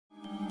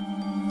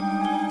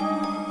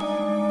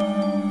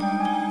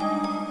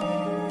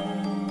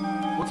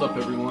What's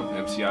up everyone,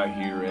 MCI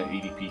here at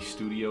EDP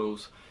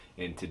Studios.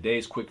 In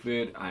today's quick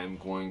vid, I'm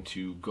going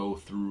to go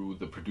through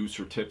the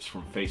producer tips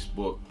from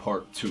Facebook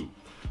part 2.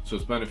 So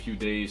it's been a few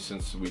days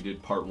since we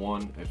did part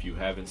 1. If you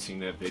haven't seen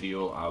that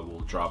video, I will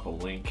drop a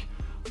link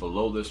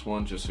below this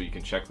one just so you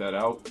can check that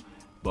out.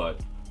 But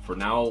for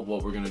now,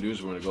 what we're going to do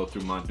is we're going to go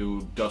through my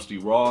dude Dusty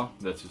Raw,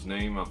 that's his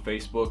name on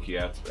Facebook.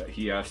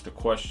 He asked a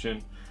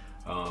question,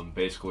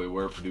 basically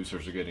where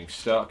producers are getting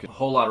stuck. A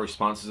whole lot of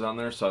responses on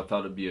there, so I thought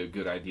it'd be a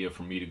good idea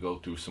for me to go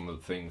through some of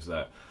the things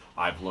that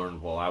I've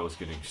learned while I was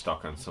getting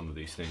stuck on some of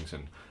these things,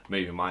 and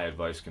maybe my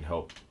advice can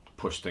help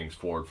push things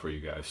forward for you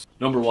guys.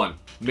 Number 1,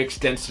 mix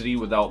density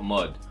without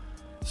mud.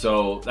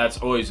 So that's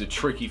always a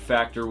tricky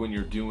factor when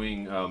you're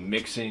doing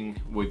mixing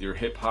with your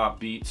hip hop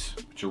beats,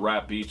 with your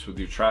rap beats, with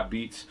your trap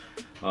beats.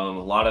 A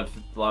lot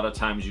of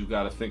times you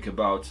got to think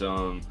about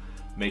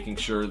making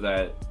sure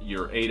that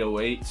your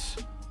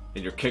 808s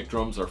and your kick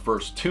drums are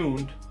first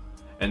tuned,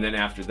 and then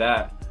after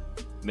that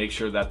make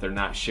sure that they're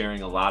not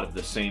sharing a lot of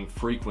the same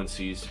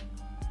frequencies,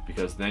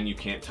 because then you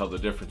can't tell the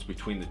difference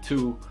between the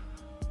two.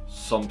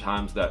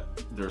 Sometimes that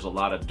there's a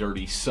lot of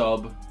dirty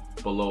sub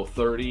below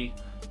 30,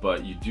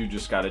 but you do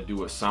just got to do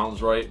what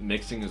sounds right.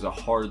 Mixing is a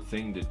hard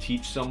thing to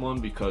teach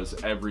someone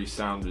because every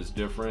sound is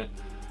different,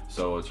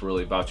 so it's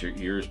really about your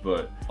ears.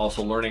 But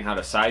also learning how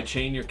to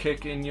sidechain your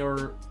kick in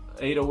your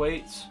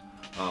 808s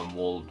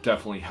will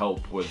definitely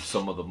help with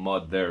some of the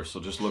mud there, so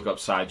just look up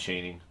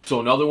sidechaining.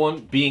 So another one,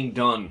 being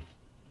done.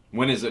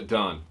 When is it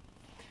done?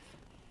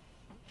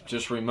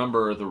 Just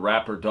remember, the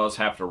rapper does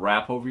have to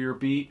rap over your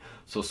beat,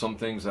 so some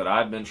things that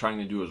I've been trying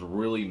to do is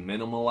really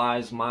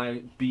minimalize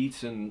my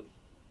beats and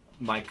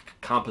my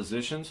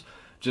compositions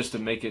just to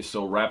make it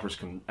so rappers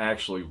can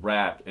actually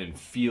rap and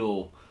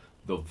feel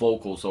the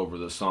vocals over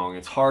the song.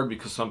 It's hard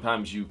because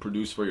sometimes you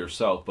produce for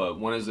yourself, but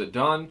when is it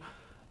done?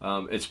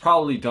 It's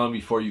probably done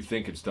before you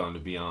think it's done, to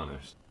be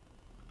honest.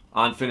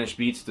 Unfinished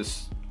beats,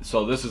 this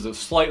is a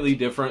slightly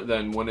different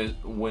than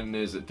when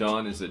is it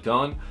done? Is it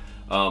done?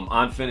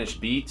 Unfinished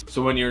beats.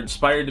 So when you're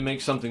inspired to make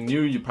something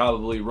new, you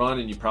probably run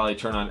and you probably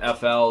turn on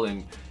FL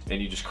and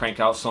you just crank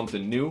out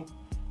something new,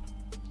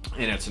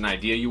 and it's an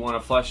idea you want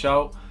to flesh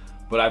out.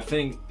 But I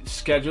think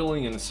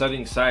scheduling and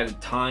setting aside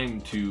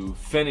time to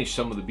finish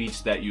some of the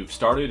beats that you've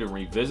started and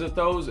revisit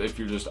those, if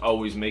you're just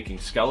always making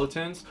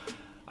skeletons,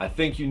 I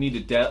think you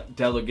need to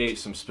delegate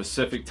some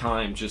specific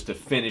time just to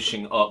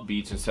finishing up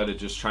beats instead of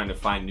just trying to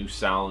find new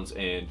sounds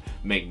and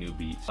make new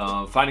beats.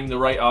 Finding the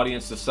right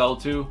audience to sell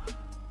to.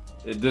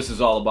 This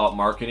is all about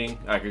marketing.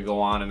 I could go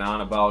on and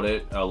on about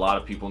it. A lot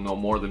of people know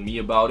more than me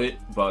about it,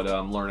 but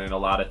I'm learning a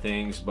lot of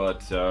things.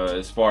 But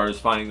as far as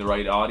finding the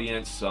right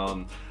audience,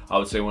 I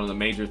would say one of the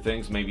major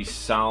things, maybe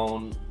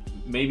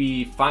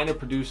find a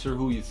producer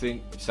who you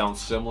think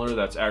sounds similar,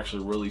 that's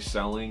actually really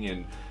selling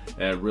and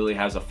really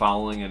has a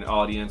following and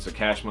audience, a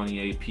Cash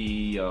Money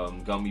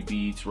AP, Gummy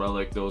Beats,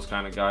 Relic, those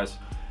kind of guys,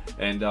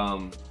 and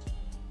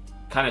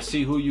kind of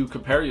see who you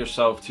compare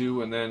yourself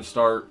to, and then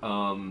start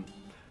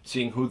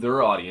seeing who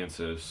their audience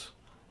is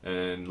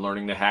and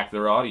learning to hack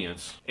their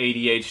audience.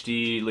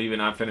 ADHD, leaving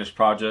unfinished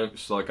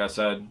projects, like I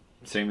said,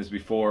 same as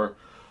before.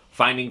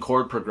 Finding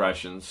chord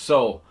progressions.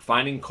 So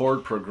finding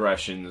chord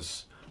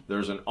progressions,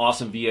 there's an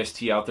awesome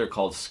VST out there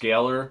called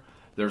Scalar.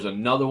 There's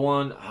another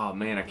one, oh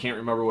man, I can't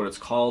remember what it's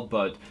called,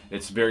 but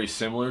it's very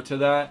similar to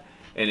that,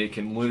 and it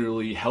can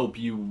literally help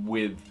you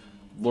with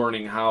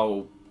learning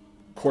how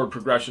chord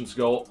progressions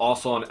go.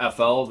 Also on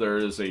FL, there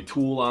is a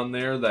tool on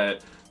there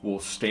that will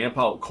stamp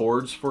out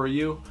chords for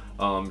you.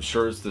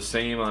 Sure, it's the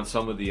same on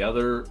some of the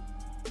other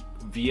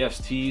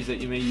VSTs that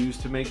you may use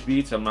to make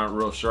beats. I'm not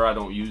real sure. I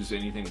don't use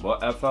anything but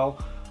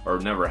FL, or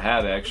never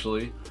have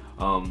actually.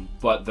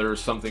 But there's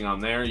something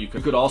on there. You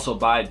could also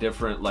buy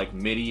different like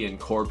MIDI and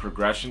chord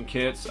progression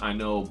kits. I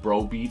know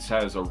Bro Beats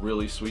has a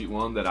really sweet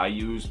one that I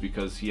use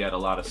because he had a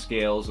lot of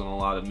scales and a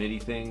lot of MIDI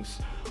things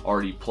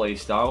already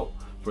placed out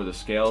for the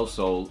scales,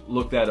 so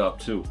look that up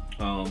too.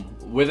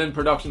 Within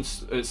production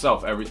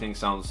itself, everything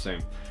sounds the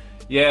same.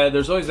 Yeah,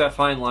 there's always that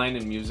fine line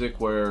in music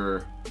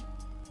where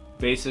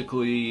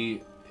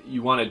basically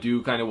you want to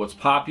do kind of what's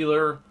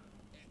popular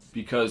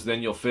because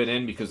then you'll fit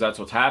in because that's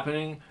what's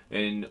happening,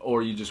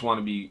 or you just want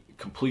to be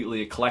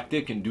completely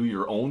eclectic and do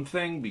your own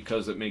thing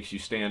because it makes you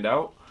stand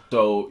out.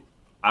 So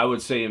I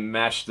would say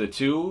mesh the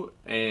two,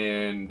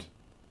 and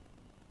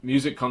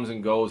music comes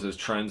and goes as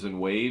trends and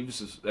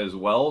waves as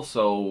well.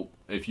 So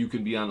if you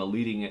can be on the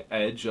leading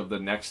edge of the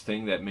next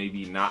thing that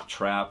maybe not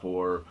trap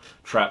or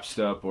trap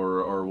step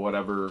or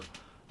whatever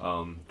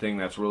thing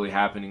that's really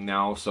happening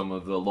now, some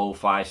of the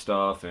lo-fi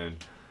stuff,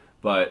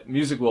 but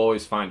music will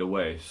always find a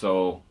way.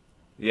 So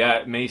yeah,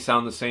 it may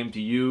sound the same to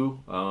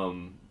you,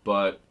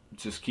 but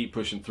just keep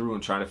pushing through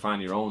and try to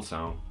find your own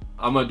sound.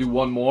 I'm gonna do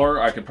one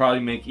more. I could probably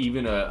make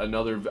even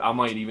I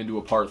might even do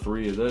a part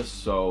 3 of this.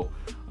 So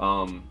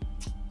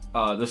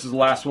this is the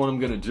last one I'm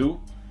gonna do.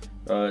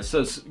 It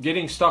says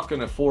getting stuck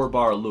in a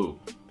 4-bar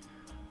loop.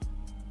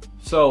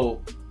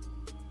 So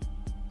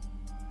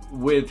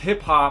with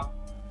hip hop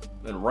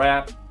and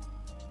rap,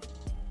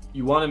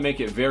 you want to make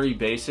it very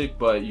basic,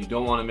 but you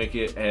don't want to make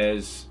it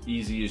as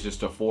easy as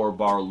just a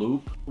 4-bar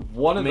loop.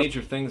 One of the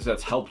major things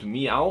that's helped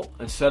me out,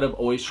 instead of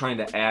always trying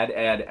to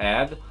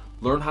add,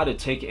 learn how to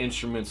take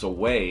instruments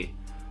away.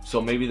 So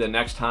maybe the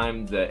next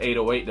time the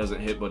 808 doesn't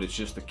hit, but it's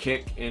just the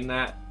kick in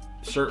that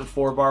certain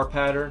 4-bar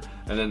pattern,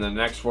 and then the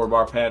next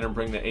 4-bar pattern,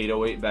 bring the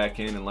 808 back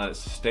in and let it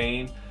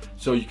sustain.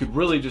 So you could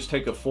really just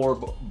take a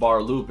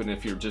 4-bar loop, and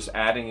if you're just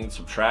adding and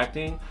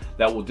subtracting,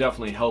 that will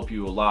definitely help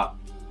you a lot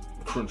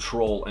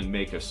control and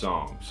make a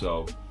song.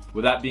 So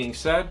with that being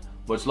said,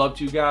 much love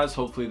to you guys.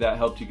 Hopefully that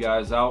helped you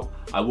guys out.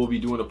 I will be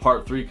doing a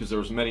part 3 because there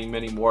was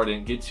many more I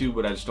didn't get to,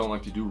 but I just don't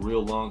like to do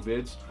real long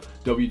vids.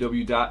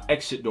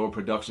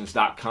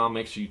 www.exitdoorproductions.com.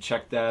 make sure you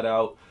check that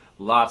out.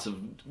 Lots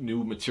of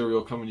new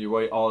material coming your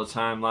way all the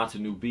time, lots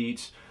of new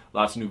beats,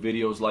 lots of new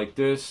videos like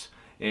this.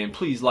 And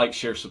please like,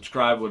 share,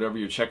 subscribe, whatever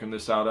you're checking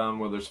this out on,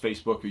 whether it's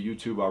Facebook or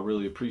YouTube. I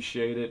really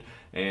appreciate it.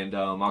 And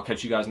I'll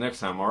catch you guys next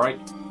time, all right?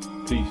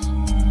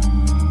 Peace.